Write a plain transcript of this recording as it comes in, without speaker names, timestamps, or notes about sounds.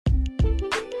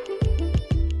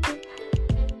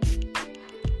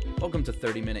Welcome to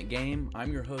 30 Minute Game.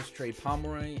 I'm your host, Trey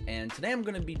Pomeroy, and today I'm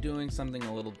going to be doing something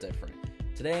a little different.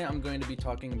 Today I'm going to be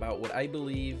talking about what I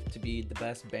believe to be the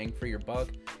best bang for your buck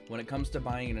when it comes to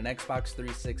buying an Xbox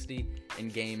 360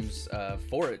 and games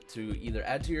for it to either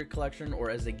add to your collection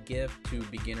or as a gift to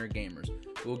beginner gamers.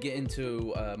 We'll get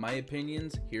into my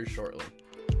opinions here shortly.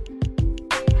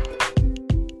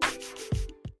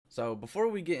 So before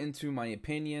we get into my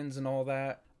opinions and all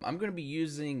that, I'm going to be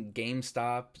using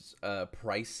GameStop's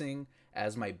pricing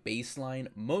as my baseline,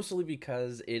 mostly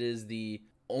because it is the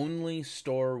only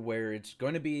store where it's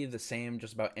going to be the same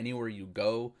just about anywhere you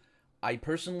go. I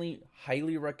personally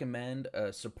highly recommend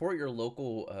support your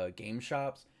local game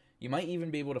shops. You might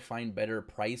even be able to find better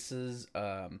prices,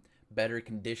 better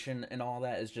condition and all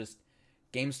that. It's just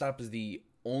GameStop is the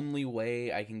only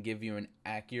way I can give you an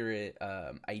accurate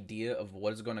idea of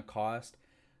what it's going to cost.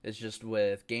 It's just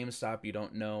with GameStop, you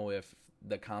don't know if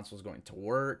the console is going to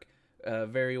work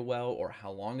very well or how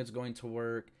long it's going to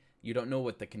work. You don't know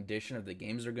what the condition of the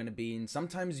games are going to be. And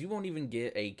sometimes you won't even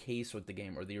get a case with the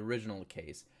game or the original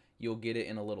case. You'll get it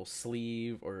in a little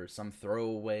sleeve or some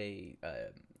throwaway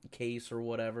case or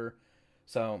whatever.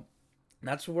 So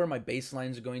that's where my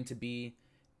baseline is going to be.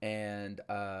 And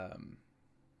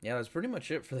yeah, that's pretty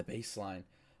much it for the baseline.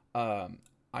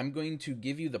 I'm going to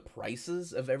give you the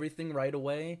prices of everything right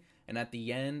away, and at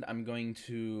the end, I'm going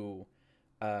to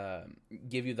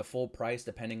give you the full price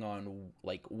depending on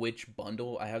like which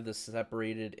bundle. I have this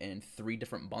separated in 3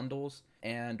 different bundles,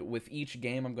 and with each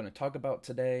game I'm going to talk about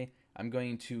today, I'm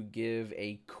going to give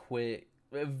a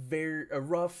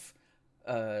rough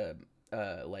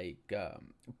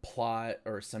plot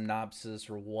or synopsis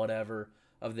or whatever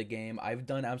of the game. I've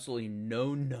done absolutely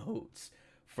no notes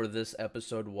for this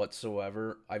episode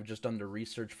whatsoever. I've just done the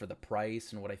research for the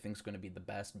price and what I think is going to be the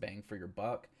best bang for your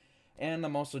buck. And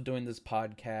I'm also doing this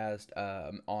podcast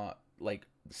on like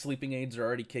sleeping aids are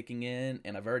already kicking in,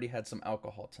 and I've already had some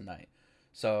alcohol tonight.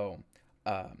 So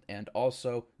and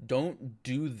also don't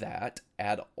do that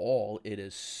at all. It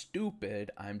is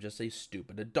stupid. I'm just a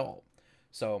stupid adult.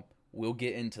 So we'll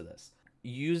get into this.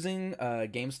 Using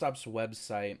GameStop's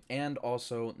website and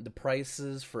also the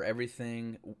prices for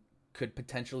everything could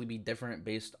potentially be different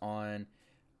based on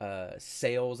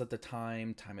sales at the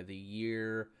time of the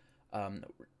year,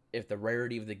 if the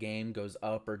rarity of the game goes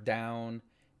up or down,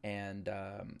 and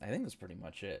I think that's pretty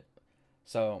much it.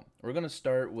 So we're going to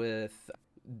start with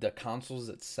the consoles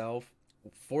itself.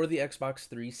 For the Xbox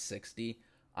 360,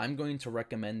 I'm going to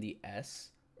recommend the S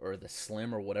or the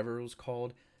Slim or whatever it was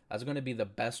called. That's going to be the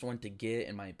best one to get,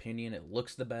 in my opinion. It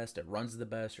looks the best, it runs the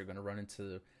best, you're going to run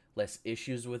into less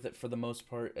issues with it for the most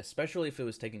part, especially if it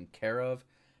was taken care of.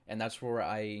 And that's where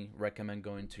I recommend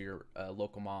going to your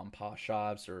local mom and pop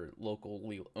shops or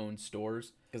locally owned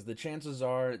stores, because the chances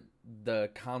are the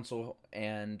console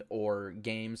and or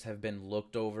games have been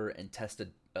looked over and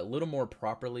tested a little more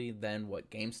properly than what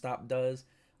GameStop does.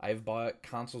 I've bought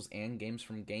consoles and games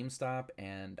from GameStop,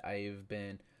 and I've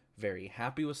been very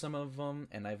happy with some of them,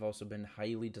 and I've also been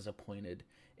highly disappointed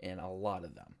in a lot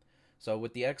of them. So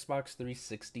with the Xbox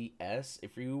 360S,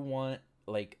 if you want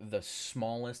like the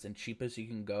smallest and cheapest you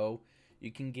can go,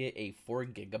 you can get a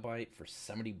 4GB for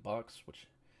 $70, which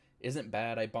isn't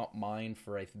bad. I bought mine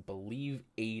for I believe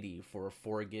 $80 for a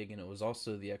 4GB, and it was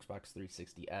also the Xbox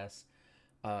 360S.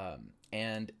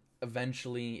 And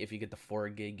eventually, if you get the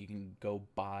 4GB, you can go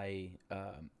buy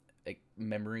a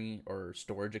memory or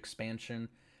storage expansion,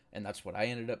 and that's what I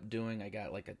ended up doing. I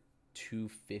got like a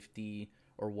 250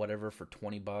 or whatever for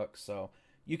 $20, so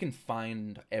you can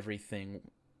find everything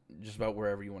just about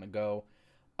wherever you want to go.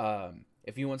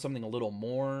 If you want something a little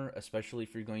more, especially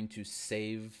if you're going to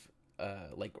save,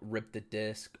 like rip the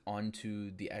disc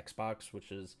onto the Xbox,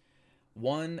 which is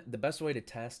the best way to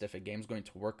test if a game's going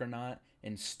to work or not,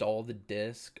 install the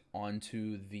disc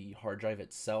onto the hard drive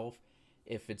itself.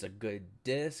 If it's a good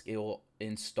disc, it will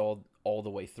install all the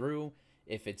way through.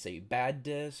 If it's a bad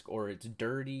disc or it's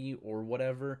dirty or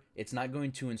whatever, it's not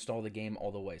going to install the game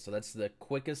all the way. So that's the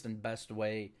quickest and best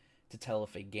way to tell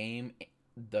if a game,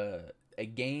 the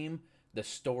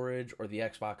storage, or the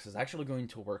Xbox is actually going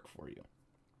to work for you.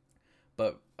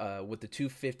 But with the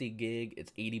 250GB,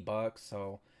 it's $80.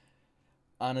 So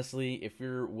honestly, if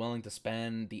you're willing to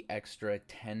spend the extra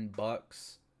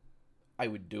 $10, I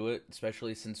would do it,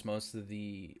 especially since most of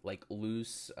the like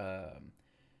loose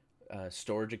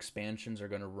storage expansions are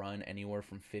going to run anywhere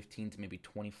from 15 to maybe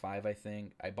 25, I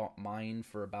think. I bought mine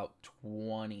for about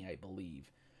 20, I believe,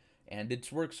 and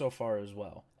it's worked so far as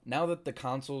well. Now that the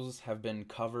consoles have been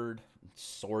covered,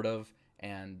 sort of,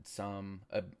 and some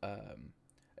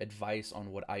advice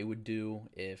on what I would do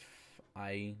if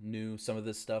I knew some of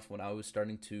this stuff when I was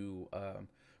starting to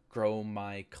grow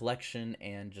my collection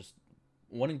and just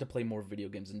wanting to play more video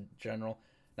games in general.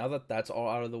 Now that that's all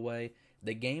out of the way,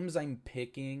 the games I'm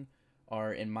picking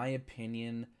are, in my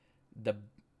opinion, the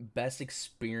best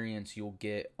experience you'll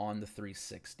get on the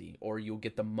 360, or you'll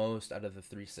get the most out of the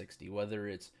 360, whether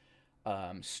it's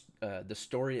the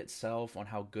story itself, on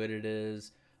how good it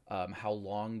is, how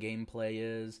long gameplay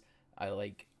is.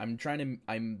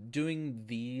 I'm doing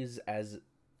these as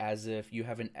if you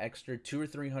have an extra $200 or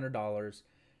 $300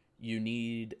 you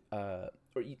need, or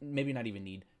maybe not even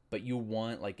need, but you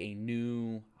want like a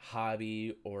new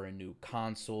hobby or a new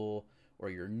console,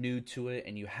 or you're new to it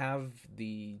and you have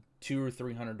the $200 or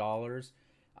 $300.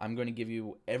 I'm going to give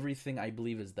you everything I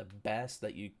believe is the best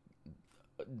that you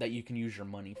can use your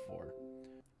money for.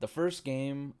 The first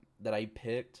game that I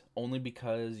picked, only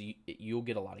because you'll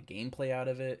get a lot of gameplay out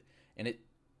of it, and it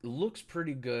looks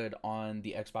pretty good on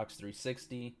the Xbox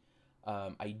 360.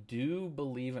 I do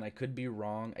believe, and I could be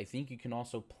wrong, I think you can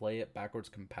also play it backwards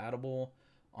compatible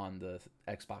on the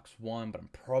Xbox One, but I'm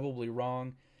probably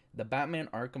wrong. The Batman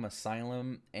Arkham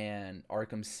Asylum and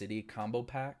Arkham City combo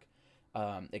pack.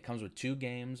 It comes with 2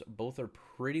 games. Both are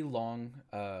pretty long.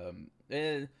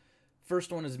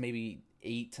 First one is maybe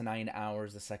 8 to 9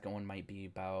 hours. The second one might be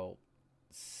about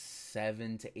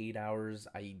 7 to 8 hours.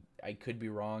 I could be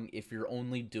wrong. If you're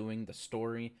only doing the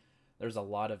story, there's a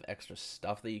lot of extra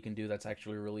stuff that you can do that's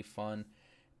actually really fun.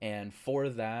 And for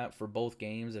both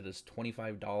games, it is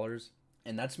 $25.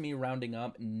 And that's me rounding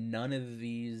up. None of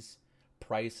these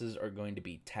prices are going to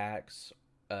be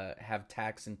have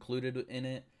tax included in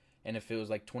it. And if it was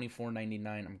like $24.99,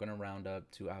 I'm going to round up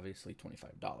to obviously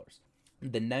 $25.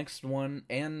 The next one,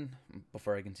 and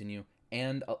before I continue,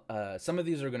 and some of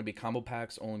these are going to be combo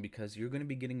packs, only because you're going to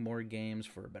be getting more games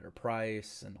for a better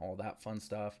price and all that fun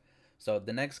stuff. So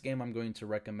the next game I'm going to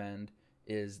recommend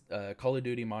is Call of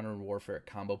Duty Modern Warfare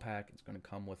combo pack. It's going to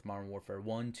come with Modern Warfare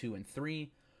 1, 2, and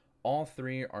 3. All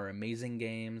 3 are amazing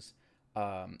games.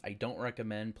 I don't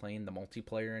recommend playing the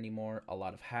multiplayer anymore. A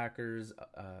lot of hackers,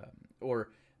 or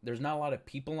there's not a lot of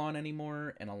people on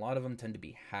anymore, and a lot of them tend to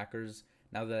be hackers.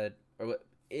 Now that,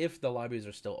 if the lobbies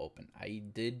are still open, I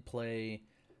did play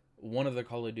one of the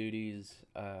Call of Duties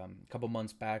a couple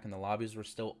months back, and the lobbies were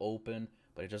still open,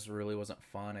 but it just really wasn't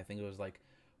fun. I think it was like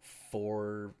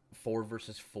 4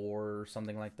 versus 4 or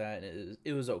something like that. And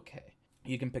it was okay.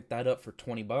 You can pick that up for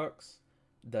 $20.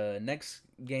 The next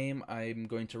game I'm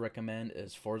going to recommend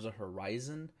is Forza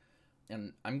Horizon,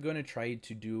 and I'm going to try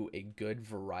to do a good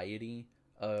variety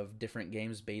of different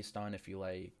games based on if you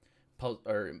like,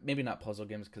 or maybe not puzzle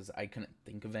games, because I couldn't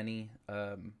think of any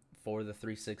for the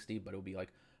 360, but it would be like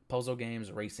puzzle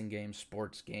games, racing games,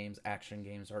 sports games, action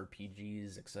games,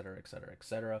 RPGs, etc., etc.,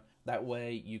 etc. That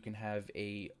way you can have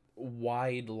a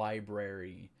wide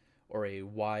library or a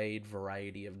wide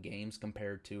variety of games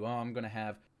compared to, I'm going to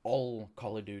have all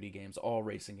Call of Duty games, all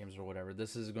racing games, or whatever.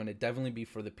 This is going to definitely be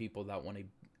for the people that want a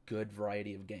good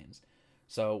variety of games.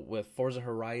 So with Forza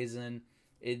Horizon,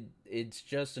 it's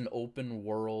just an open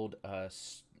world,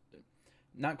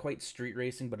 not quite street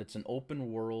racing, but it's an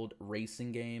open world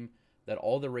racing game that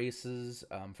all the races,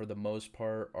 for the most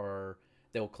part,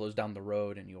 they'll close down the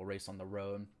road and you'll race on the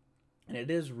road. And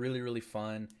it is really, really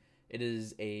fun. It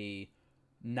is a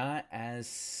not as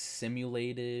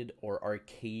simulated or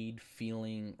arcade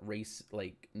feeling race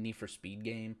like Need for Speed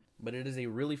game, but it is a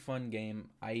really fun game.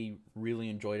 I really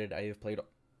enjoyed it. I have played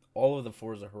all of the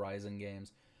Forza Horizon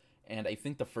games, and I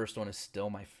think the first one is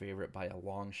still my favorite by a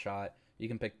long shot. You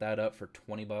can pick that up for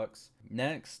 $20.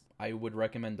 Next, I would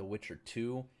recommend The Witcher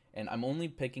 2, and I'm only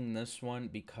picking this one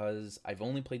because I've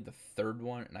only played the third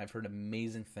one, and I've heard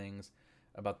amazing things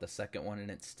about the second one, and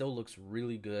it still looks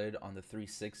really good on the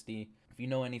 360. If you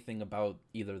know anything about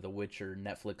either the Witcher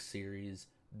Netflix series,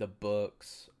 the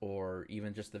books, or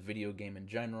even just the video game in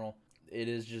general, it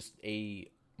is just a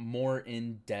more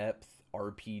in-depth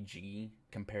RPG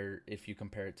if you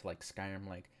compare it to like Skyrim.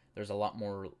 Like, there's a lot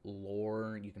more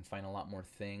lore, you can find a lot more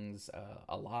things,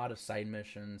 a lot of side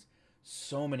missions,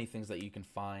 so many things that you can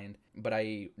find. But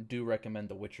I do recommend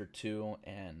The Witcher 2,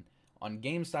 and on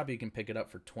GameStop you can pick it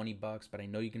up for $20, but I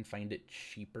know you can find it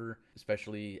cheaper,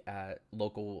 especially at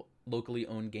locally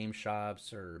owned game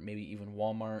shops or maybe even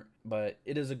Walmart. But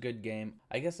it is a good game.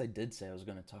 I guess I did say I was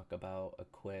going to talk about a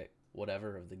quick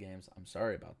whatever of the games. I'm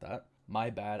sorry about that. My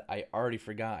bad. I already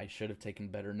forgot. I should have taken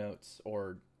better notes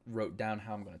or wrote down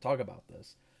how I'm going to talk about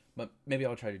this. But maybe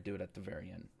I'll try to do it at the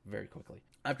very end, very quickly.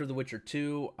 After The Witcher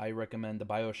 2, I recommend the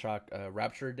BioShock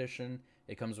Rapture Edition.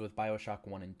 It comes with BioShock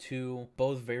 1 and 2.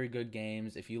 Both very good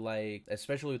games. If you like,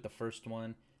 especially with the first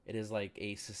one, it is like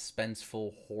a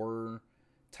suspenseful horror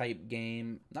type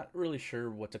game. Not really sure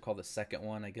what to call the second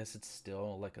one. I guess it's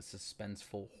still like a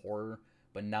suspenseful horror,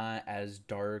 but not as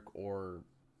dark or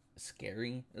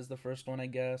scary as the first one, I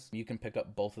guess. You can pick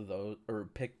up both of those, or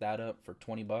pick that up for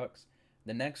 $20.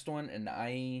 The next one, and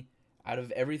out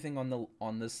of everything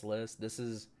on this list, this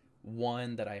is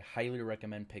one that I highly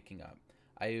recommend picking up.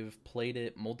 I've played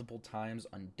it multiple times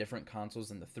on different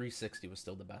consoles, and the 360 was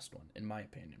still the best one, in my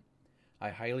opinion. I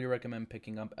highly recommend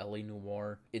picking up LA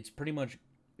Noire. It's pretty much,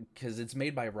 because it's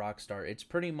made by Rockstar, it's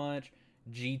pretty much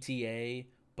GTA,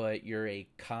 but you're a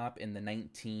cop in the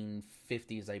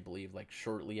 1950s, I believe, like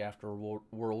shortly after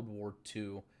World War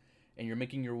II. And you're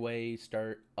making your way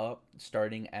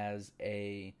starting as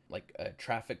a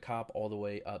traffic cop all the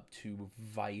way up to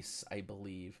vice, I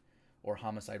believe, or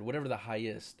homicide, whatever the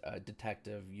highest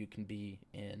detective you can be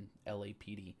in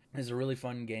LAPD. It's a really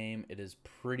fun game. It is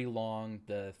pretty long.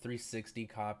 The 360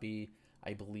 copy,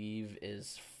 I believe,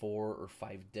 is 4 or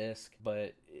 5 discs,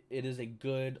 but it is a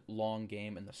good long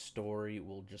game, and the story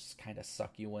will just kind of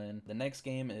suck you in. The next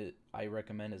game I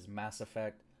recommend is Mass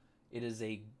Effect. It is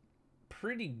a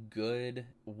pretty good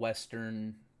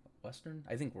Western,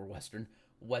 I think we're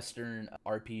Western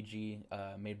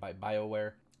RPG made by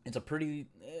BioWare. It's a pretty,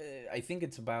 I think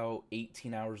it's about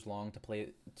 18 hours long to play,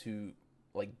 to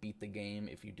like beat the game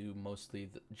if you do mostly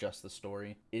just the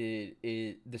story.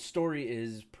 The story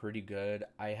is pretty good.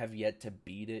 I have yet to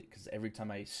beat it because every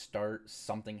time I start,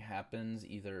 something happens.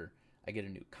 Either I get a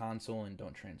new console and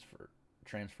don't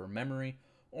transfer memory,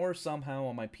 or somehow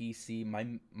on my PC,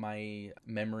 my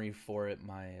memory for it,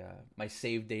 my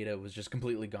save data was just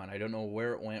completely gone. I don't know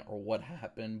where it went or what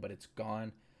happened, but it's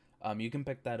gone. You can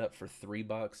pick that up for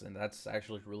 $3, and that's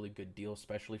actually a really good deal,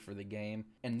 especially for the game.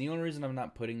 And the only reason I'm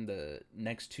not putting the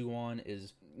next two on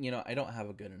is, I don't have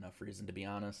a good enough reason, to be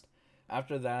honest.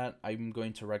 After that, I'm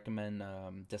going to recommend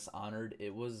Dishonored.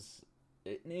 It was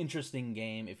an interesting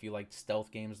game if you like stealth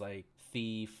games like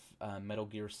Thief, Metal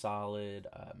Gear Solid,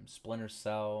 Splinter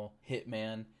Cell,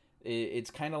 Hitman. It's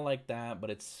kind of like that,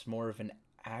 but it's more of an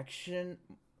action.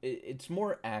 It's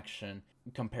more action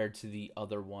compared to the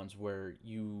other ones where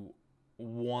you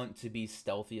want to be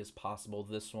stealthy as possible.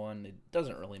 This one, it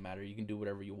doesn't really matter. You can do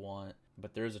whatever you want,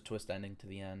 but there is a twist ending to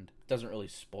the end. It doesn't really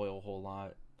spoil a whole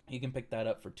lot. You can pick that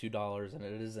up for $2, and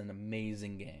it is an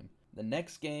amazing game. The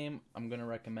next game I'm going to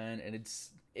recommend, and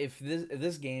if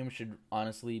this game should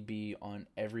honestly be on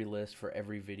every list for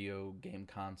every video game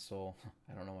console.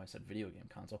 I don't know why I said video game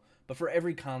console, but for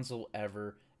every console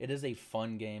ever. It is a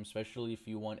fun game, especially if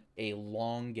you want a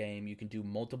long game. You can do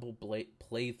multiple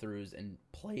playthroughs and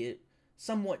play it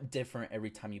somewhat different every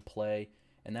time you play,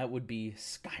 and that would be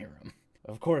Skyrim.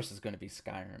 Of course it's going to be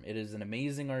Skyrim. It is an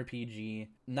amazing RPG.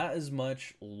 Not as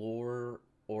much lore,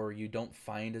 or you don't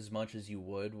find as much as you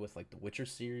would with like the Witcher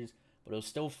series, but it was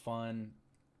still fun.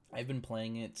 I've been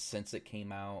playing it since it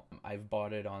came out. I've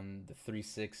bought it on the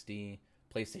 360,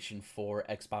 PlayStation 4,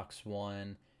 Xbox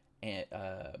One, and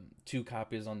 2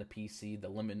 copies on the PC. The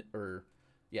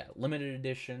limited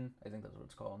edition, I think that's what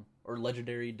it's called, or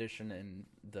legendary edition and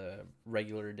the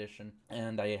regular edition.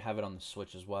 And I have it on the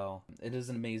Switch as well. It is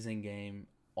an amazing game.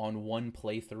 On one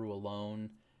playthrough alone,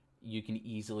 you can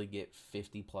easily get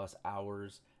 50 plus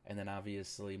hours, and then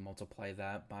obviously multiply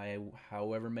that by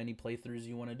however many playthroughs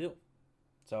you want to do.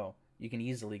 So you can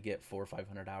easily get 400 or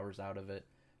 500 hours out of it,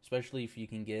 especially if you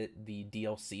can get the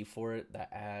DLC for it that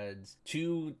adds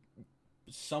 2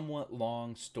 somewhat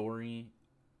long story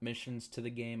missions to the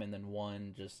game, and then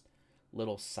 1 just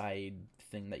little side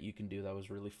thing that you can do that was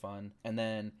really fun. And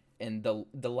then in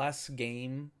the last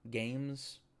games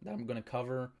that I'm going to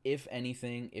cover, if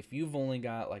anything, if you've only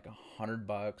got like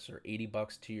 $100 or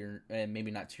 $80 to your, and maybe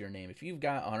not to your name, if you've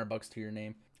got $100 to your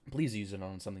name, please use it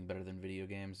on something better than video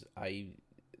games.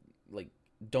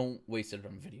 Don't waste it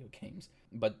on video games.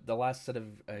 But the last set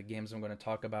of games I'm going to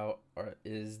talk about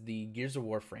is the Gears of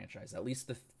War franchise, at least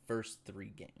the first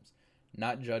 3 games.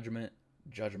 Not Judgment.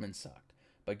 Judgment sucked.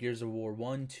 But Gears of War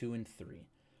 1, 2, and 3.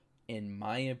 In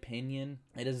my opinion,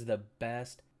 it is the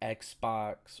best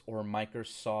Xbox or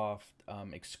Microsoft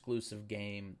exclusive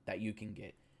game that you can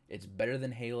get. It's better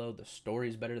than Halo. The story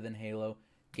is better than Halo.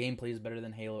 Gameplay is better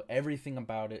than Halo. Everything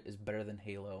about it is better than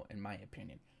Halo, in my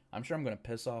opinion. I'm sure I'm going to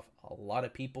piss off a lot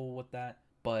of people with that,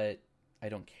 but I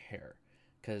don't care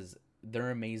because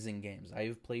they're amazing games.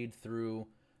 I've played through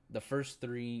the first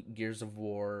 3 Gears of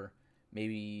War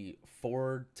maybe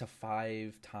 4 to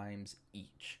 5 times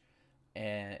each,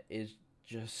 and it's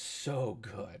just so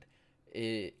good.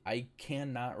 I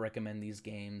cannot recommend these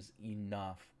games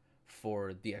enough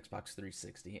for the Xbox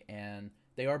 360, and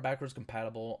they are backwards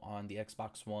compatible on the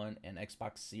Xbox One and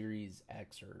Xbox Series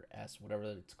X or S, whatever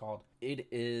it's called. It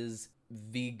is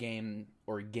the game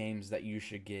or games that you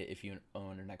should get if you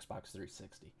own an Xbox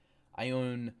 360. I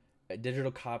own a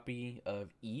digital copy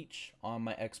of each on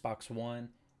my Xbox One,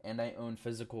 and I own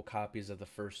physical copies of the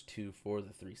first two for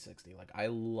the 360. Like, I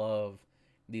love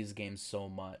these games so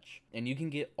much. And you can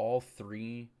get all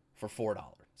three for $4.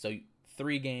 So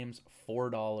 3 games,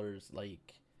 $4,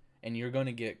 like, and you're going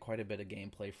to get quite a bit of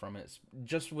gameplay from it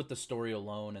just with the story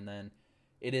alone, and then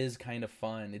it is kind of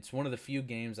fun. It's one of the few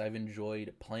games I've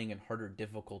enjoyed playing in harder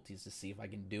difficulties to see if I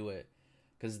can do it,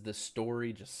 because the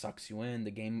story just sucks you in.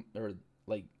 The game, or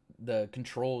like the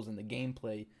controls and the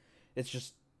gameplay, it's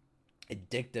just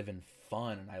addictive and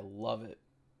fun, and I love it.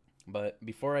 But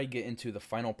before I get into the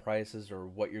final prices or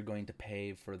what you're going to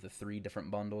pay for the 3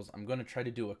 different bundles, I'm going to try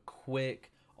to do a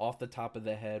quick, off the top of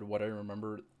the head, what I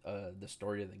remember the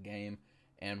story of the game.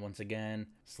 And once again,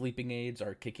 sleeping aids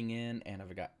are kicking in, and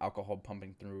I've got alcohol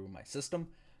pumping through my system.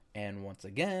 And once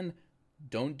again,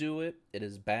 don't do it. It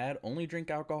is bad. Only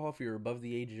drink alcohol if you're above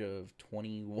the age of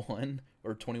 21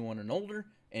 or 21 and older.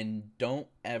 And don't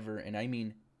ever, and I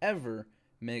mean ever,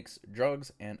 mix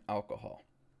drugs and alcohol.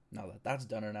 Now that that's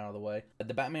done and out of the way,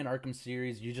 the Batman Arkham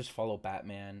series, you just follow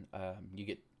Batman. You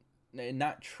get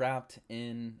not trapped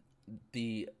in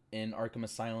Arkham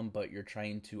Asylum, but you're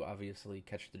trying to obviously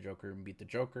catch the Joker and beat the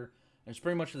Joker. And it's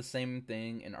pretty much the same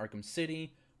thing in Arkham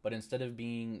City, but instead of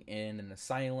being in an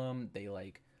asylum, they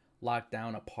like lock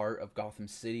down a part of Gotham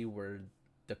City where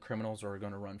the criminals are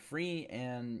going to run free,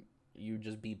 and you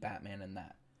just beat Batman in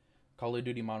that. Call of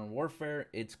Duty Modern Warfare,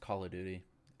 it's Call of Duty.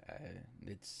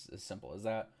 It's as simple as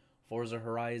that. Forza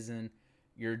Horizon,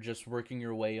 you're just working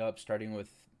your way up, starting with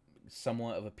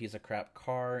somewhat of a piece of crap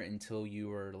car until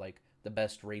you are like the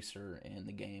best racer in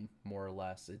the game, more or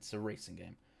less. It's a racing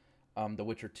game. The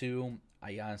Witcher 2,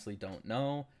 I honestly don't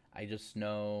know. I just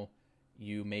know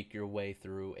you make your way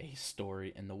through a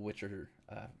story in the Witcher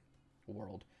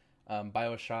world.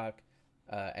 BioShock,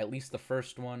 at least the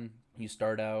first one, you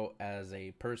start out as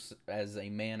a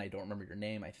man. I don't remember your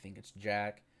name. I think it's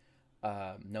Jack.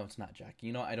 No, it's not Jack.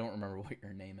 I don't remember what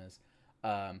your name is.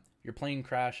 Your plane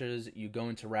crashes, you go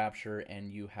into Rapture,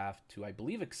 and you have to, I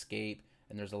believe, escape,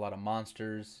 and there's a lot of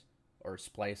monsters, or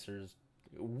splicers,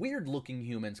 weird-looking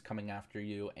humans coming after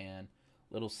you, and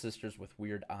little sisters with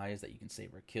weird eyes that you can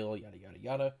save or kill, yada, yada,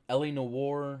 yada. L.A.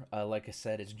 Noire, like I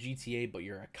said, it's GTA, but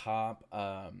you're a cop.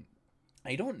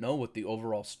 I don't know what the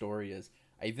overall story is.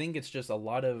 I think it's just a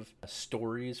lot of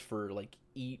stories for, like,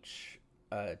 each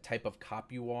type of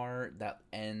cop you are that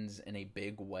ends in a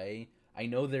big way. I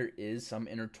know there is some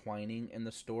intertwining in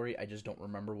the story. I just don't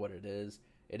remember what it is.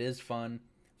 It is fun.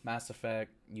 Mass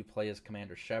Effect, you play as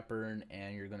Commander Shepard,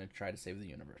 and you're going to try to save the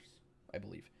universe, I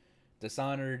believe.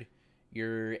 Dishonored,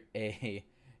 you're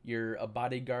a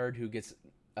bodyguard who gets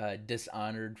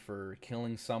dishonored for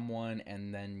killing someone,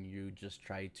 and then you just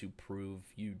try to prove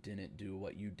you didn't do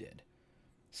what you did.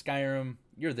 Skyrim,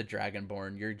 you're the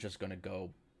Dragonborn. You're just going to go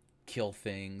kill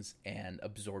things and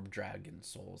absorb dragon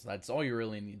souls. That's all you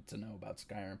really need to know about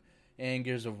Skyrim. And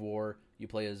Gears of War, you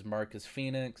play as Marcus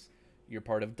Phoenix. You're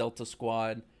part of Delta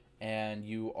Squad, and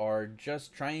you are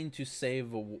just trying to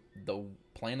save the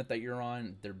planet that you're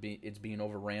on. It's being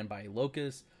overran by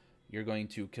locusts. You're going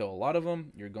to kill a lot of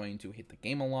them. You're going to hit the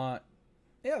game a lot.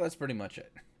 Yeah, that's pretty much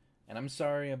it. And I'm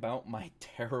sorry about my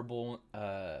terrible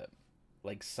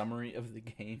summary of the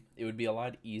game. It would be a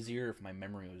lot easier if my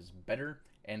memory was better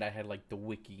and I had like the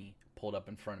wiki pulled up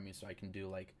in front of me so I can do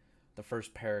like the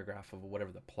first paragraph of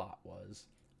whatever the plot was.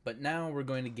 But now we're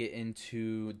going to get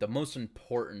into the most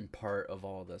important part of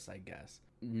all this, I guess.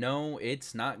 No,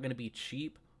 it's not going to be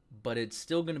cheap, but it's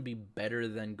still going to be better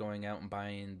than going out and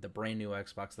buying the brand new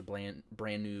Xbox, the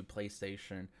brand new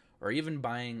PlayStation, or even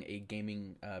buying a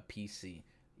gaming PC.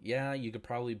 Yeah, you could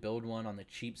probably build one on the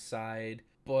cheap side,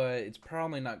 but it's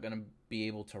probably not going to be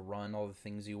able to run all the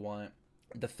things you want.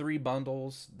 The 3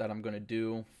 bundles that I'm going to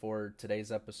do for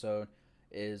today's episode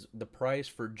is the price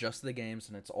for just the games,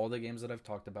 and it's all the games that I've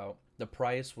talked about, the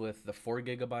price with the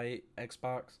 4GB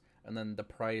Xbox, and then the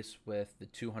price with the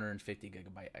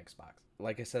 250GB Xbox.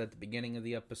 Like I said at the beginning of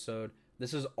the episode,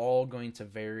 this is all going to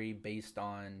vary based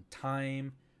on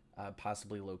time,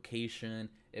 possibly location,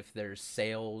 if there's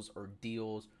sales or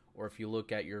deals, or if you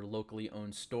look at your locally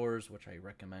owned stores, which I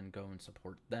recommend go and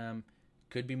support them.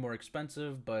 Could be more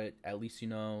expensive, but at least you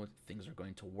know things are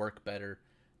going to work better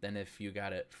than if you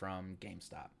got it from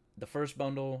GameStop. The first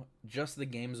bundle, just the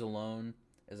games alone,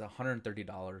 is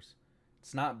 $130.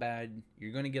 It's not bad.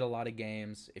 You're going to get a lot of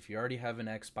games. If you already have an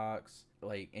Xbox,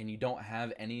 and you don't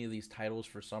have any of these titles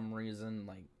for some reason,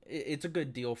 it's a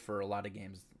good deal for a lot of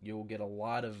games. You'll get a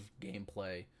lot of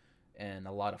gameplay and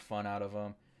a lot of fun out of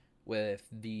them. With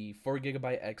the 4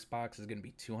 GB Xbox is going to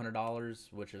be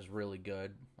 $200, which is really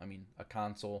good. I mean, a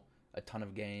console, a ton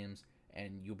of games,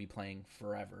 and you'll be playing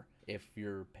forever. If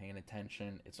you're paying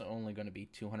attention, it's only going to be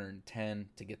 $210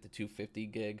 to get the 250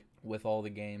 gig with all the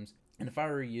games. And if I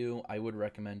were you, I would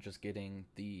recommend just getting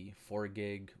the 4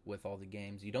 gig with all the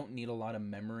games. You don't need a lot of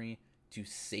memory to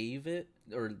save it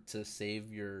or to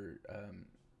save your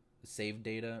save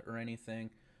data or anything,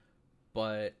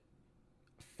 but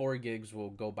 4 gigs will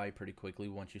go by pretty quickly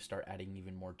once you start adding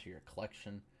even more to your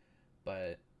collection.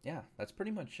 But yeah, that's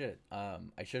pretty much it.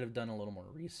 I should have done a little more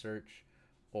research,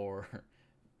 or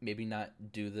maybe not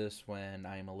do this when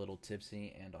I'm a little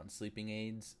tipsy and on sleeping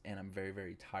aids and I'm very,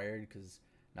 very tired, because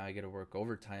now I get to work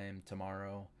overtime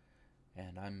tomorrow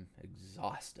and I'm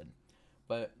exhausted.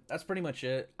 But that's pretty much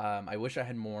it. I wish I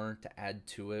had more to add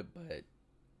to it, but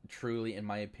truly, in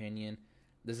my opinion,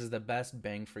 this is the best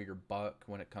bang for your buck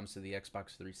when it comes to the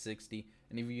Xbox 360.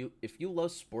 And if you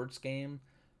love sports games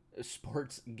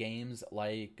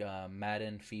like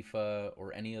Madden, FIFA,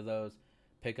 or any of those,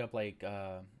 pick up like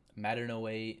Madden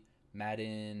 08,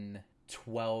 Madden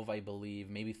 12, I believe,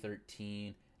 maybe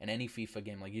 13, and any FIFA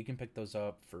game. Like, you can pick those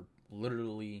up for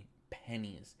literally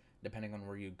pennies, depending on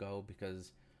where you go,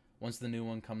 because once the new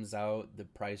one comes out, the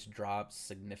price drops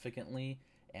significantly.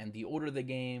 And the older the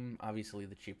game, obviously,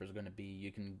 the cheaper it's going to be.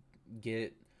 You can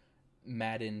get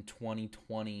Madden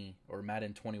 2020 or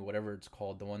Madden 20, whatever it's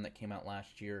called, the one that came out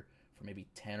last year, for maybe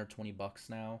 10 or 20 bucks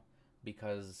now,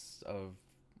 because of,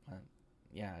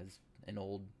 yeah, it's an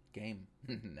old game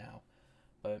now.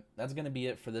 But that's going to be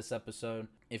it for this episode.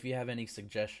 If you have any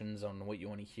suggestions on what you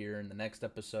want to hear in the next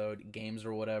episode, games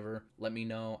or whatever, let me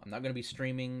know. I'm not going to be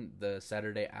streaming the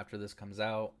Saturday after this comes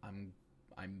out. I'm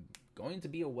going to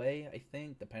be away, I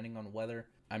think, depending on weather.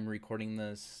 I'm recording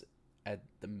this at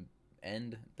the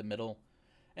middle.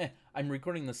 I'm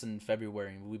recording this in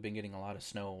February, and we've been getting a lot of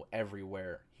snow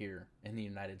everywhere here in the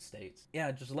United States. Yeah,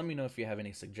 just let me know if you have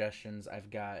any suggestions. I've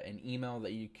got an email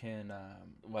that you can,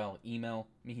 email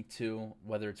me too,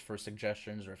 whether it's for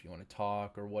suggestions or if you want to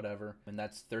talk or whatever. And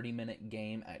that's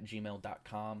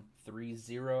 30minute.game@gmail.com.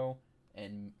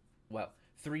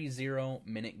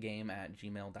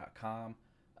 30minute.game@gmail.com.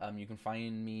 You can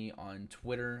find me on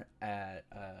Twitter at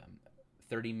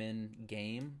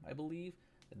 30mingame, I believe.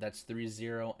 That's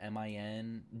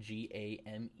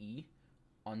 30mingame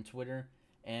on Twitter.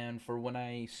 And for when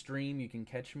I stream, you can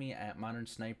catch me at Modern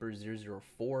Sniper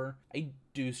 004. I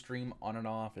do stream on and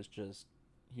off. It's just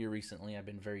here recently I've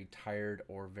been very tired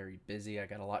or very busy. I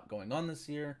got a lot going on this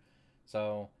year.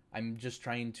 So I'm just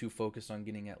trying to focus on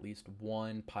getting at least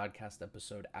one podcast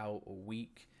episode out a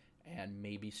week, and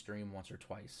maybe stream once or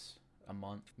twice a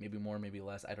month. Maybe more, maybe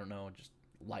less. I don't know. Just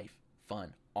life.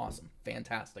 Fun. Awesome.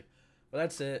 Fantastic. But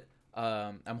that's it.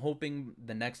 I'm hoping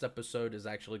the next episode is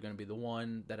actually going to be the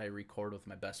one that I record with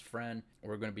my best friend.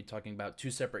 We're going to be talking about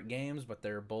 2 separate games, but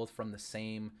they're both from the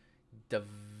same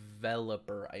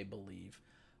developer, I believe.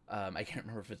 I can't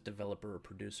remember if it's developer or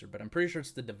producer, but I'm pretty sure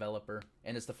it's the developer.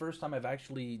 And it's the first time I've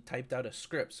actually typed out a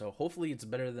script, so hopefully it's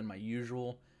better than my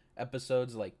usual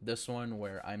episodes like this one,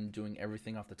 where I'm doing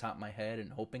everything off the top of my head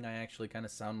and hoping I actually kind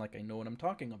of sound like I know what I'm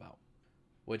talking about,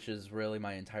 which is really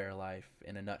my entire life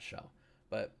in a nutshell.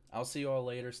 But I'll see you all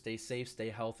later. Stay safe, stay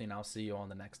healthy, and I'll see you all in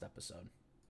the next episode.